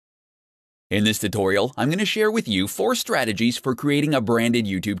In this tutorial, I'm going to share with you 4 strategies for creating a branded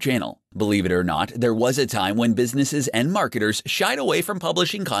YouTube channel. Believe it or not, there was a time when businesses and marketers shied away from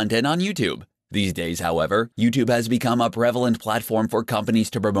publishing content on YouTube. These days, however, YouTube has become a prevalent platform for companies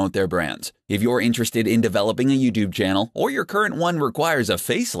to promote their brands. If you're interested in developing a YouTube channel, or your current one requires a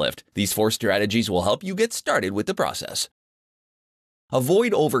facelift, these 4 strategies will help you get started with the process.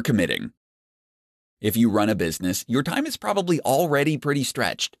 Avoid overcommitting. If you run a business, your time is probably already pretty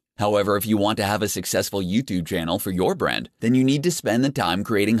stretched. However, if you want to have a successful YouTube channel for your brand, then you need to spend the time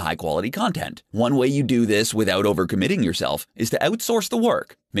creating high-quality content. One way you do this without overcommitting yourself is to outsource the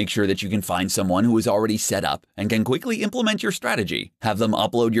work. Make sure that you can find someone who is already set up and can quickly implement your strategy. Have them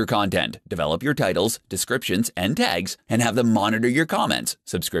upload your content, develop your titles, descriptions, and tags, and have them monitor your comments,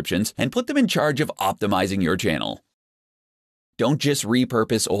 subscriptions, and put them in charge of optimizing your channel. Don't just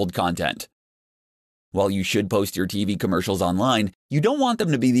repurpose old content. While you should post your TV commercials online, you don't want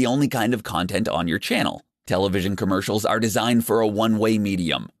them to be the only kind of content on your channel. Television commercials are designed for a one-way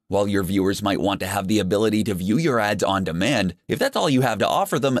medium. While your viewers might want to have the ability to view your ads on demand, if that's all you have to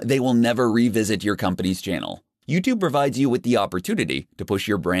offer them, they will never revisit your company's channel. YouTube provides you with the opportunity to push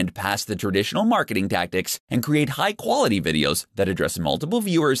your brand past the traditional marketing tactics and create high-quality videos that address multiple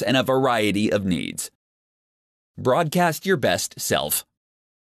viewers and a variety of needs. Broadcast your best self.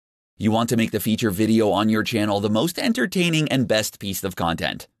 You want to make the feature video on your channel the most entertaining and best piece of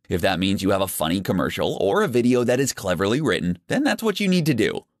content. If that means you have a funny commercial or a video that is cleverly written, then that's what you need to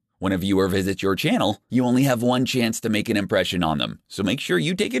do. When a viewer visits your channel, you only have one chance to make an impression on them, so make sure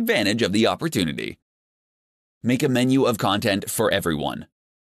you take advantage of the opportunity. Make a menu of content for everyone.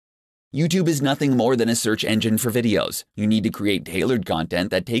 YouTube is nothing more than a search engine for videos. You need to create tailored content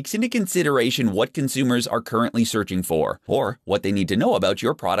that takes into consideration what consumers are currently searching for, or what they need to know about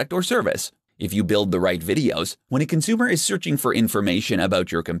your product or service. If you build the right videos, when a consumer is searching for information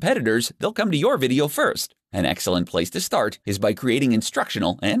about your competitors, they'll come to your video first. An excellent place to start is by creating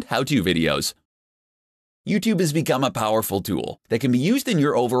instructional and how-to videos. YouTube has become a powerful tool that can be used in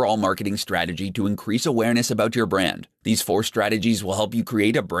your overall marketing strategy to increase awareness about your brand. These 4 strategies will help you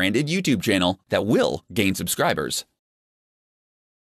create a branded YouTube channel that will gain subscribers.